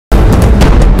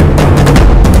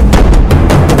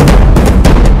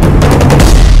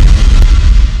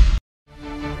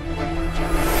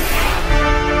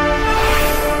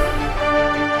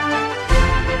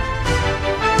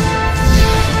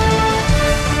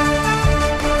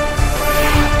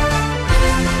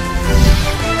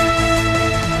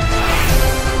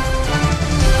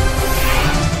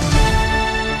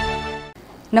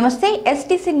నమస్తే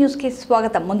SDC news కి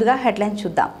స్వాగతం. ముందుగా హెడ్లైన్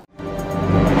చూద్దాం.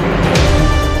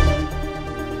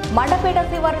 మండపేట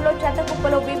శివారులో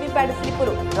చెత్తకుప్పలో వీవీప్యాట్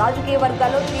స్లిప్పులు, రాజకీయ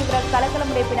వర్గాల్లో తీవ్ర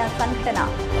కలకలం రేపిన సంఘటన.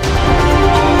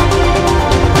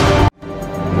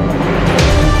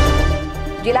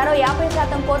 జిల్లాలో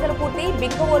 50% కోతలు పూర్తి.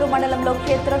 బిక్కవోలు మండలంలో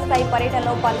క్షేత్రస్థాయి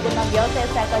పర్యటనలో పాల్గొన్న వ్యవసాయ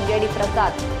శాఖ జేడి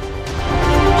ప్రసాద్.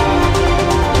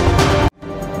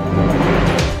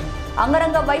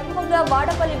 అంగరంగ వైభవంగా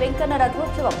వాడపల్లి వెంకన్న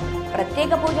రథోత్సవం,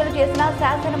 ప్రత్యేక పూజలు చేసిన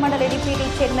శాసన మండలి డిప్యూటీ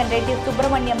చైర్మన్ రెడ్డి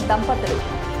సుబ్రహ్మణ్యం దంపతులు.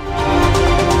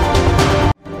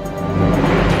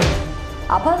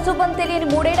 అభంశుభం తెలియని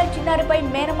 3 ఏళ్ల చిన్నారిపై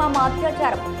మేనమామ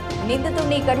అత్యాచారం,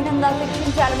 నిందితుడిని కఠినంగా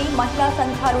శిక్షించాలని మహిళా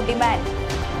సంఘాలు డిమాండ్.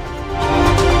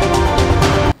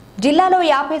 జిల్లాలో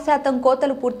 50%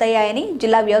 కోతలు పూర్తయ్యాయని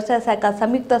జిల్లా వ్యవసాయ శాఖ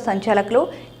సంయుక్త సంచాలకులు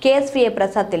KSVA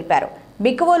ప్రసాద్ తెలిపారు.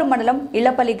 బిక్కవోలు మండలం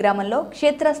ఇళ్లపల్లి గ్రామంలో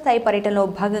క్షేత్రస్థాయి పర్యటనలో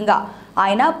భాగంగా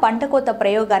ఆయన పంట కోత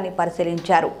ప్రయోగాన్ని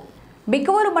పరిశీలించారు.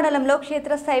 బిక్కవోలు మండలంలో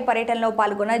క్షేత్రస్థాయి పర్యటనలో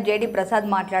పాల్గొన్న జేడి ప్రసాద్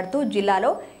మాట్లాడుతూ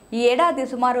జిల్లాలో ఈ ఏడాది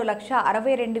సుమారు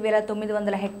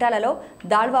 162,900 హెక్టార్లలో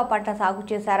దాళ్వా పంట సాగు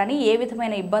చేశారని, ఏ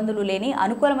విధమైన ఇబ్బందులు లేని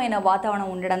అనుకూలమైన వాతావరణం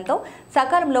ఉండడంతో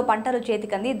సకాలంలో పంటలు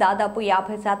చేతికంది దాదాపు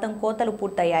 50% కోతలు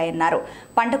పూర్తయ్యాయన్నారు.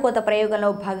 పంట కోత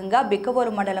ప్రయోగంలో భాగంగా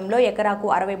బిక్కవోలు మండలంలో ఎకరాకు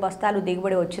 60 బస్తాలు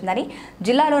దిగుబడి వచ్చిందని,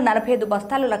 జిల్లాలో 45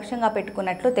 బస్తాలు లక్ష్యంగా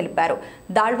పెట్టుకున్నట్లు తెలిపారు.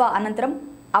 దాళ్వా అనంతరం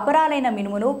అపరాలైన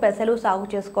మినుమును, పెసలు సాగు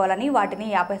చేసుకోవాలని, వాటిని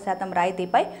 50%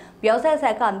 రాయితీపై వ్యవసాయ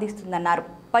శాఖ అందిస్తుందన్నారు.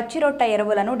 పచ్చిరొట్ట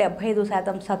ఎరువులను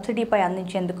 75% సబ్సిడీపై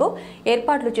అందించేందుకు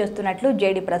ఏర్పాట్లు చేస్తున్నట్లు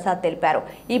జేడి ప్రసాద్ తెలిపారు.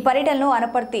 ఈ పర్యటనలో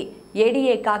అనపర్తి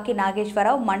ఏడీఏ కాకి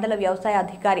నాగేశ్వరరావు, మండల వ్యవసాయ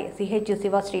అధికారి CH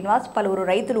శివ శ్రీనివాస్, పలువురు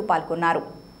రైతులు పాల్గొన్నారు.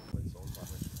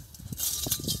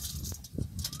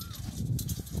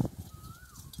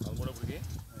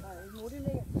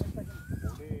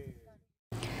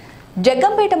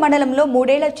 జగ్గంపేట మండలంలో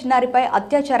 3 ఏళ్ల చిన్నారిపై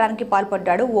అత్యాచారానికి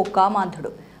పాల్పడ్డాడు ఓ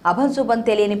కామాంధుడు. అభంశుభం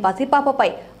తెలియని పసిపాపపై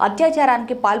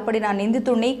అత్యాచారానికి పాల్పడిన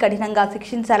నిందితుడిని కఠినంగా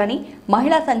శిక్షించాలని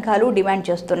మహిళా సంఘాలు డిమాండ్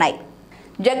చేస్తున్నాయి.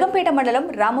 జగ్గంపేట మండలం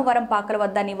రామవరం పాకల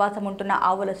వద్ద నివాసం ఉంటున్న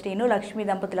ఆవుల శ్రీను, లక్ష్మీ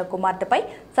దంపతుల కుమార్తెపై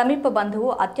సమీప బంధువు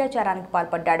అత్యాచారానికి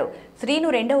పాల్పడ్డాడు. శ్రీను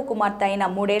రెండవ కుమార్తె అయిన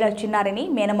 3 ఏళ్ల చిన్నారిని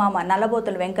మేనమామ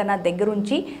నల్లబోతుల వెంకన్న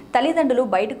దగ్గరుంచి తల్లిదండ్రులు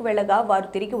బయటకు వెళ్లగా వారు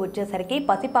తిరిగి వచ్చేసరికి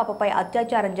పసిపాపపై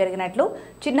అత్యాచారం జరిగినట్లు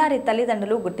చిన్నారి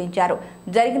తల్లిదండ్రులు గుర్తించారు.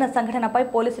 జరిగిన సంఘటనపై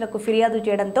పోలీసులకు ఫిర్యాదు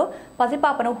చేయడంతో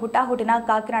పసిపాపను హుటాహుటిన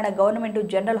కాకినాడ గవర్నమెంట్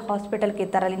జనరల్ హాస్పిటల్కి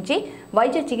తరలించి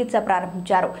వైద్య చికిత్స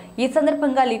ప్రారంభించారు. ఈ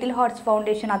సందర్భంగా లిటిల్ హార్ట్స్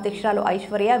ఫౌండేషన్ అధ్యక్షురాలు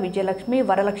ఐశ్వర్య, విజయలక్ష్మి,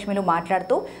 వరలక్ష్మిలు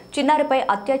మాట్లాడుతూ చిన్నారిపై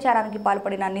అత్యాచారానికి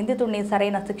పాల్పడిన నిందితుడిని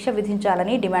సరైన శిక్ష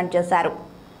విధించాలని డిమాండ్ చేశారు.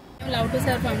 లవ్ టు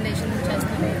సర్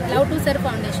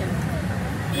ఫౌండేషన్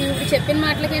ఇప్పుడు చెప్పిన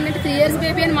మాటలకి ఏంటంటే 3 years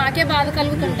బేబీ అని మాకే బాధ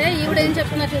కలుగుతుంటే ఈవిడ ఏం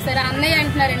చెప్తున్నారు చూసారా, అన్నయ్య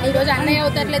అంటున్నారండి. ఈ రోజు అన్నయ్య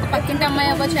అవుతారు, పక్కింటి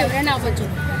అమ్మాయి అవ్వచ్చు, ఎవరైనా అవ్వచ్చు.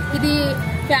 ఇది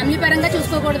ఫ్యామిలీ పరంగా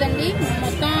చూసుకోకూడదండి.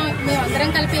 మొత్తం మేమందరం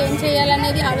కలిపి ఏం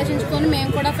చేయాలనేది ఆలోచించుకొని మేము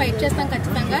కూడా ఫైట్ చేస్తాం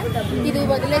ఖచ్చితంగా. ఇది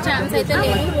వదిలే ఛాన్స్ అయితే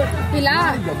లేదు. ఇలా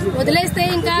వదిలేస్తే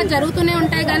ఇంకా జరుగుతూనే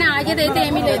ఉంటాయి కానీ ఆగేది అయితే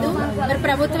ఏమీ లేదు. మరి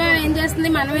ప్రభుత్వం ఏం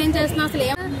చేస్తుంది, మనం ఏం చేస్తున్నాం, అసలు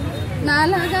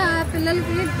నాలాగా పిల్లలు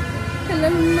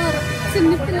ఉన్నారు,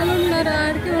 చిన్న పిల్లలు ఉన్నారు,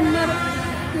 ఆడికి ఉన్నారు,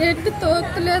 ఎట్టి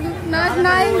తోస్తలేదు. నాకు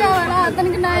న్యాయం కావాలా,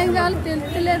 అతనికి న్యాయం కావాలి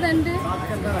తెలుస్తలేదండి.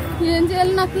 ఏం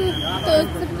చేయాలి నాకు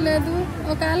తోస్తలేదు.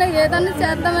 ఒకవేళ ఏదన్నా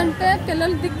చేద్దామంటే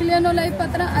పిల్లలు దిక్కులేని వాళ్ళు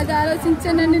అయిపోతారా, అది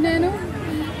ఆలోచించానండి. నేను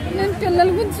పిల్లల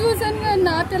గురించి చూశాను కానీ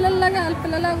నా పిల్లల్లాగా వాళ్ళ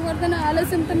పిల్లలు అవ్వకూడదని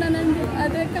ఆలోచిస్తున్నానండి.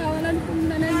 అదే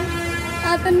కావాలనుకుంటున్నానండి.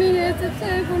 అతన్ని వేసి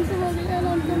చేయకుండా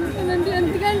వదిలేయాలనుకుంటున్నానండి.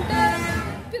 ఎందుకంటే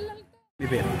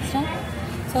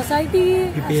సొసైటీ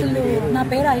అసలు నా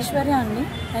పేరు ఐశ్వర్య అండి,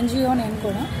 NGO నేను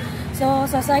కూడా. సో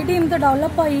సొసైటీ ఇంత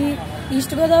డెవలప్ అయ్యి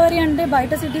ఈస్ట్ గోదావరి అంటే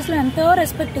బయట సిటీస్లో ఎంతో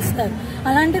రెస్పెక్ట్ ఇస్తారు.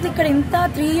 అలాంటిది ఇక్కడ ఇంత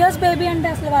 3 years బేబీ అంటే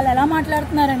అసలు వాళ్ళు ఎలా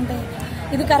మాట్లాడుతున్నారంటే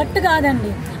ఇది కరెక్ట్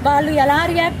కాదండి. వాళ్ళు ఎలా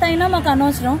రియాక్ట్ అయినా మాకు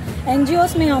అనవసరం.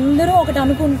 NGOs మేము అందరూ ఒకటి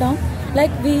అనుకుంటాం,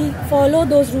 like we follow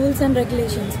those rules and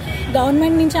regulations.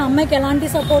 Government నుంచి అమ్మాయికి ఎలాంటి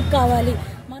సపోర్ట్ కావాలి.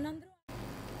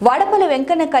 వాడపల్లి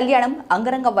వెంకన్న కళ్యాణం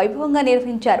అంగరంగ వైభవంగా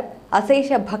నిర్వహించారు. అశేష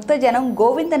భక్తజనం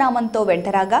గోవిందనామంతో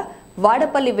వెంటరాగా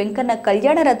వాడపల్లి వెంకన్న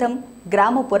కళ్యాణ రథం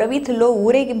గ్రామ పురవీధుల్లో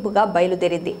ఊరేగింపుగా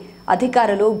బయలుదేరింది.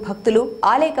 అధికారులు, భక్తులు,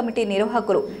 ఆలయ కమిటీ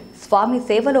నిర్వాహకులు స్వామి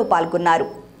సేవలో పాల్గొన్నారు.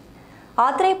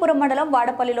 ఆత్రేయపురం మండలం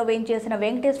వాడపల్లిలో వేంచేసిన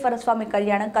వెంకటేశ్వర స్వామి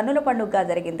కళ్యాణం కన్నుల పండుగగా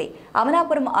జరిగింది.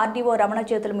 అమలాపురం RDO రమణ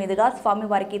చేతుల మీదుగా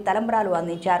స్వామివారికి తలంబ్రాలు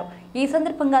అందించారు. ఈ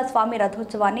సందర్భంగా స్వామి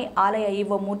రథోత్సవాన్ని ఆలయ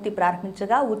ఈవో మూర్తి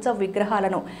ప్రారంభించగా ఉత్సవ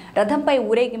విగ్రహాలను రథంపై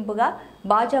ఊరేగింపుగా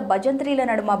బాజా భజంత్రీల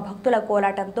నడుమ భక్తుల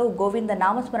కోలాటంతో గోవింద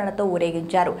నామస్మరణతో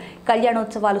ఊరేగించారు.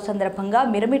 కళ్యాణోత్సవాలు సందర్భంగా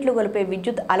మిరమిట్లు గొలిపే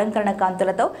విద్యుత్ అలంకరణ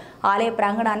కాంతులతో ఆలయ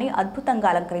ప్రాంగణాన్ని అద్భుతంగా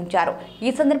అలంకరించారు.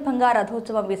 ఈ సందర్భంగా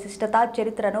రథోత్సవం విశిష్టత,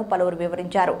 చరిత్రను పలువురు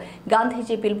వివరించారు.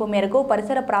 గాంధీజీ పిలుపు మేరకు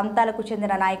పరిసర ప్రాంతాలకు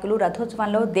చెందిన నాయకులు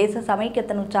రథోత్సవంలో దేశ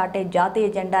సమైక్యతను చాటే జాతీయ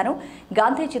జెండాను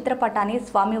గాంధీ చిత్రపటాన్ని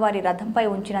స్వామివారి రథంపై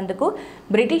ఉంచినందుకు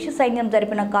బ్రిటిష్ సైన్యం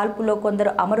జరిపిన కాల్పుల్లో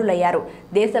కొందరు అమరులయ్యారు.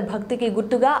 దేశభక్తికి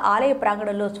గుర్తుగా ఆలయ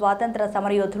ప్రాంగణంలో స్వాతంత్ర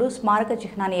సమరయోధులు స్మారక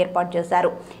చిహ్నాన్ని ఏర్పాటు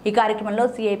చేశారు. ఈ కార్యక్రమంలో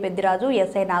సిఐ పెద్దిరాజు,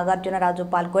 ఎస్ఐ నాగార్జునరాజు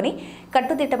పాల్గొని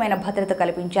కట్టుదిట్టమైన భద్రత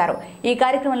కల్పించారు. ఈ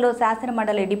కార్యక్రమంలో శాసన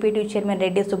మండలి డిప్యూటీ చైర్మన్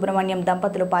రెడ్డి సుబ్రహ్మణ్యం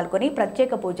దంపతులు పాల్గొని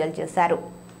ప్రత్యేక పూజలు చేశారు.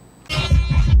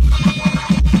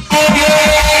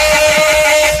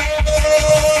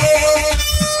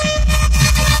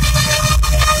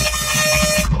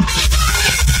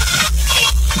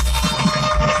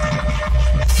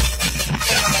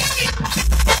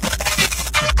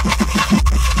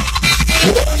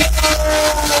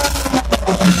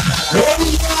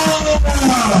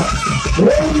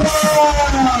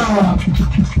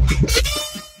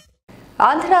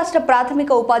 ఆంధ్ర రాష్ట్ర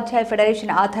ప్రాథమిక ఉపాధ్యాయ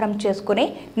ఫెడరేషన్ ఆధారం చేసుకుని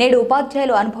నేడు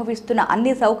ఉపాధ్యాయులు అనుభవిస్తున్న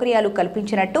అన్ని సౌకర్యాలు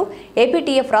కల్పించినట్టు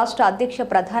ఏపీటీఎఫ్ రాష్ట్ర అధ్యక్ష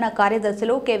ప్రధాన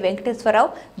కార్యదర్శులు కె వెంకటేశ్వరరావు,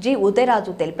 జి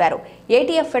ఉదయరాజు తెలిపారు.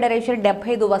 ఏటీఎఫ్ ఫెడరేషన్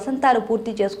 75 వసంతాలు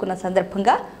పూర్తి చేసుకున్న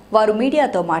సందర్భంగా వారు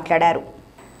మీడియాతో మాట్లాడారు.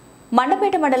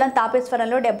 మండపేట మండలం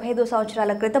తాపేశ్వరంలో 75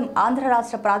 సంవత్సరాల క్రితం ఆంధ్ర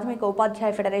రాష్ట్ర ప్రాథమిక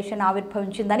ఉపాధ్యాయ ఫెడరేషన్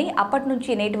ఆవిర్భవించిందని, అప్పటి నుంచి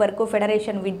నేటి వరకు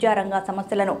ఫెడరేషన్ విద్యారంగ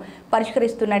సమస్యలను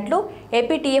పరిష్కరిస్తున్నట్లు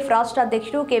ఏపీటీఎఫ్ రాష్ట్ర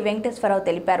అధ్యక్షుడు కె వెంకటేశ్వరరావు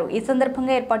తెలిపారు. ఈ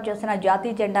సందర్భంగా ఏర్పాటు చేసిన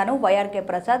జాతీయ జెండాను YRK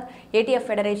Prasad, ATF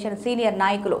federation senior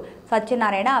నాయకులు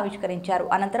సత్యనారాయణ ఆవిష్కరించారు.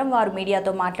 అనంతరం వారు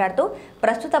మీడియాతో మాట్లాడుతూ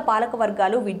ప్రస్తుత పాలక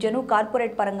వర్గాలు విద్యను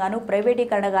కార్పొరేట్ పరంగాను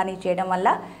ప్రైవేటీకరణగాని చేయడం వల్ల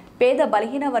పేద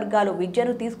బలహీన వర్గాలు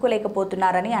విద్యను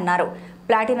తీసుకోలేకపోతున్నారని అన్నారు.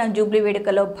 ప్లాటినం జూబ్లీ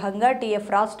వేడుకల్లో భాగంగా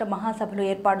టీఎఫ్ రాష్ట్ర మహాసభలు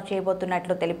ఏర్పాటు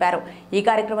చేయబోతున్నట్లు తెలిపారు. ఈ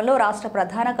కార్యక్రమంలో రాష్ట్ర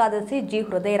ప్రధాన కార్యదర్శి G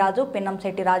Hrudayaraju,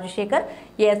 పిన్నంశెట్టి Rajasekhar,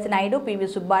 as Naidu, PV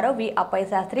Subbarao, వి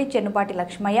అప్పయ్య శాస్త్రి, చెన్నుపాటి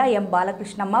లక్ష్మయ్య, ఎం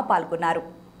బాలకృష్ణమ్మ పాల్గొన్నారు.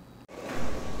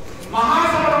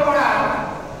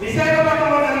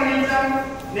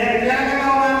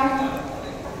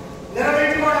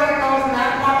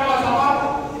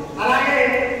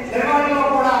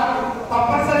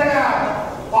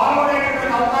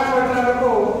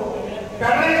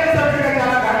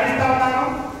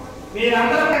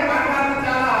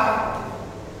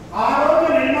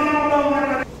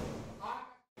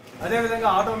 అదేవిధంగా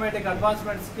ఆటోమేటిక్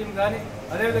అడ్వాన్స్మెంట్ స్కీమ్ కానీ,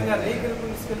 అదేవిధంగా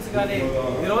రీగ్రూపింగ్ స్కిల్స్ కానీ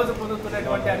ఈరోజు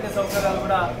పొందుతున్నటువంటి అన్ని సౌకర్యాలు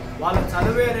కూడా వాళ్ళ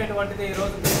చదువే అనేటువంటిది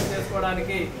ఈరోజు పూర్తి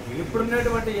చేసుకోవడానికి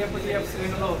ఇప్పుడున్నటువంటి ఏపీటీఎఫ్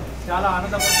శ్రేణులు చాలా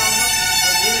ఆనందపడతా ఉన్నాం.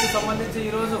 దీనికి సంబంధించి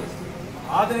ఈరోజు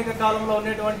ఆధునిక కాలంలో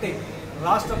ఉన్నటువంటి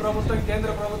రాష్ట్ర ప్రభుత్వం,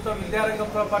 కేంద్ర ప్రభుత్వం విద్యారంగం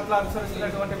పట్ల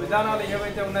అనుసరిస్తున్నటువంటి విధానాలు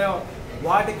ఏవైతే ఉన్నాయో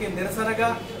వాటికి నిరసనగా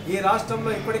ఈ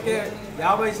రాష్ట్రంలో ఇప్పటికే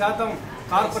 50%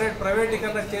 కార్పొరేట్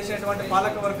ప్రైవేటీకరణ చేసేటువంటి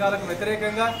పాలక వర్గాలకు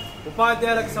వ్యతిరేకంగా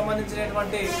ఉపాధ్యాయులకు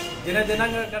సంబంధించినటువంటి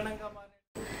దినదినంగా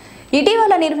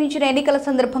ఇటీవల నిర్వహించిన ఎన్నికల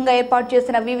సందర్భంగా ఏర్పాటు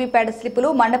చేసిన వీవీప్యాట్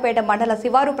స్లిప్పులు మండపేట మండల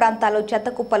శివారు ప్రాంతాల్లో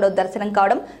చెత్తకుప్పలో దర్శనం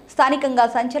కావడం స్థానికంగా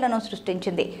సంచలనం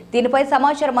సృష్టించింది. దీనిపై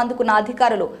సమాచారం అందుకున్న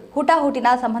అధికారులు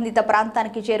హుటాహుటిన సంబంధిత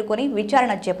ప్రాంతానికి చేరుకుని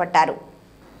విచారణ చేపట్టారు.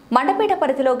 మండపేట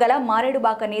పరిధిలో గల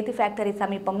మారేడుబాక నేతి ఫ్యాక్టరీ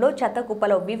సమీపంలో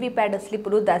చెత్తకుప్పలో వీవీప్యాట్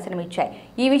స్లిప్పులు దర్శనమిచ్చాయి.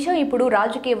 ఈ విషయం ఇప్పుడు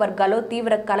రాజకీయ వర్గాల్లో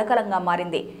తీవ్ర కలకలంగా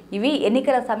మారింది. ఇవి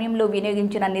ఎన్నికల సమయంలో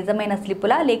వినియోగించిన నిజమైన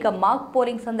స్లిప్పులా లేక మాక్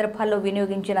పోలింగ్ సందర్భాల్లో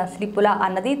వినియోగించిన స్లిప్పులా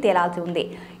అన్నది తేలాల్సి ఉంది.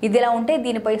 ఇదిలా ఉంటే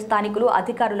దీనిపై స్థానికులు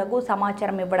అధికారులకు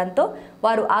సమాచారం ఇవ్వడంతో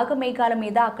వారు ఆగమేఘాల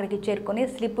మీద అక్కడికి చేరుకుని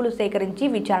స్లిప్పులు సేకరించి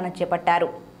విచారణ చేపట్టారు.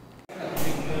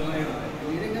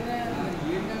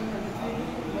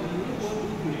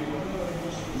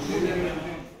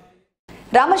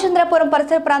 రామచంద్రపురం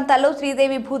పరిసర ప్రాంతాల్లో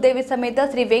శ్రీదేవి భూదేవి సమేత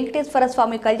శ్రీ వెంకటేశ్వర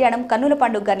స్వామి కళ్యాణం కన్నుల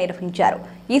పండుగగా నిర్వహించారు.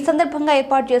 ఈ సందర్భంగా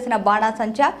ఏర్పాటు చేసిన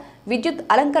బాణాసంచా, విద్యుత్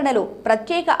అలంకరణలు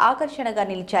ప్రత్యేక ఆకర్షణగా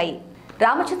నిలిచాయి.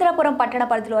 రామచంద్రాపురం పట్టణ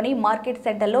పరిధిలోని మార్కెట్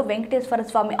సెంటర్లో వెంకటేశ్వర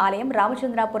స్వామి ఆలయం,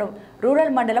 రామచంద్రాపురం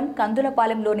రూరల్ మండలం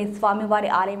కందులపాలెంలోని స్వామివారి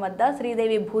ఆలయం వద్ద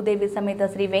శ్రీదేవి భూదేవి సమేత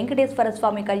శ్రీ వెంకటేశ్వర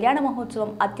స్వామి కళ్యాణ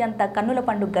మహోత్సవం అత్యంత కన్నుల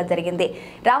పండుగగా జరిగింది.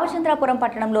 రామచంద్రాపురం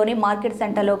పట్టణంలోని మార్కెట్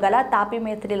సెంటర్లో గల తాపీ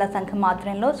మేస్త్రీల సంఘం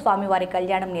ఆధ్వర్యంలో స్వామివారి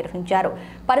కళ్యాణం నిర్వహించారు.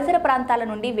 పరిసర ప్రాంతాల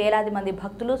నుండి వేలాది మంది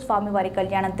భక్తులు స్వామివారి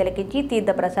కళ్యాణం తిలకించి తీర్థ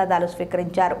ప్రసాదాలు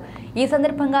స్వీకరించారు. ఈ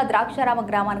సందర్భంగా ద్రాక్షారామ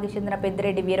గ్రామానికి చెందిన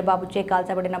పెద్దిరెడ్డి వీరబాబుచే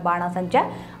కాల్చబడిన బాణాసంచా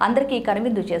అందరికీ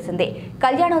కనువిందు చేసింది.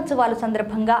 కళ్యాణోత్సవాల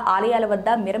సందర్భంగా ఆలయాల వద్ద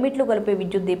మిరమిట్లు గొలిపే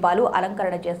విద్యుత్ దీపాలు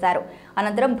అలంకరణ చేశారు.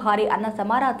 అనంతరం భారీ అన్న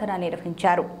సమారాధన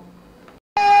నిర్వహించారు.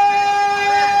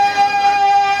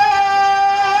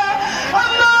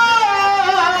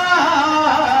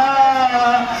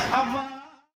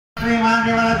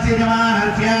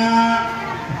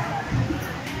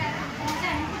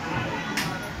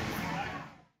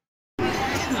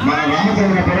 మన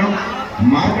రామచంద్రపురం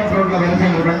మార్కెట్ రోడ్ల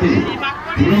వెనుకటువంటి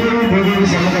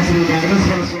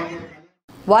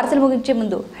వార్తలు ముగించే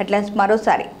ముందు హెడ్లైన్స్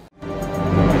మరోసారి.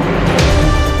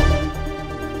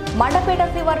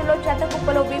 శివారులో చెత్త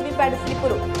కుప్పలో వీవీప్యాట్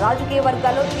స్లిప్పులు, రాజకీయ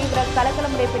వర్గాల్లో తీవ్ర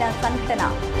కలకలం రేపిన సంఘటన.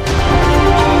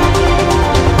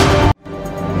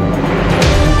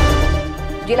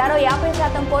 జిల్లాలో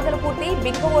 50% కోతలు పూర్తి.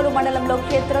 బిక్కవోలు మండలంలో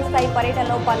క్షేత్రస్థాయి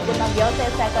పర్యటనలో పాల్గొన్న వ్యవసాయ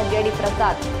శాఖ జేడీ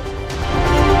ప్రసాద్.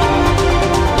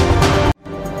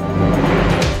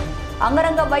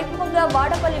 అంగరంగ వైభవంగా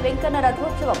వాడపల్లి వెంకన్న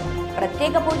రథోత్సవం.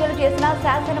 ప్రత్యేక పూజలు చేసిన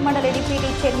శాసన మండలి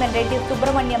డిప్యూటీ చైర్మన్ రెడ్డి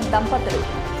సుబ్రహ్మణ్యం దంపతులు.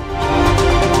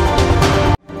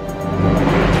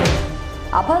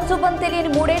 అభంశుభం తెలియని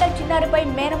 3 ఏళ్ల చిన్నారిపై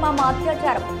మేనమామ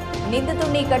అత్యాచారం.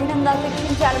 నిందితుడిని కఠినంగా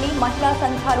శిక్షించాలని మహిళా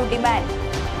సంఘాలు డిమాండ్.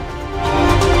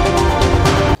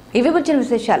 ఇవి వచ్చిన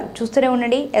విశేషాలు. చూస్తూనే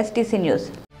ఉండండి SDC న్యూస్.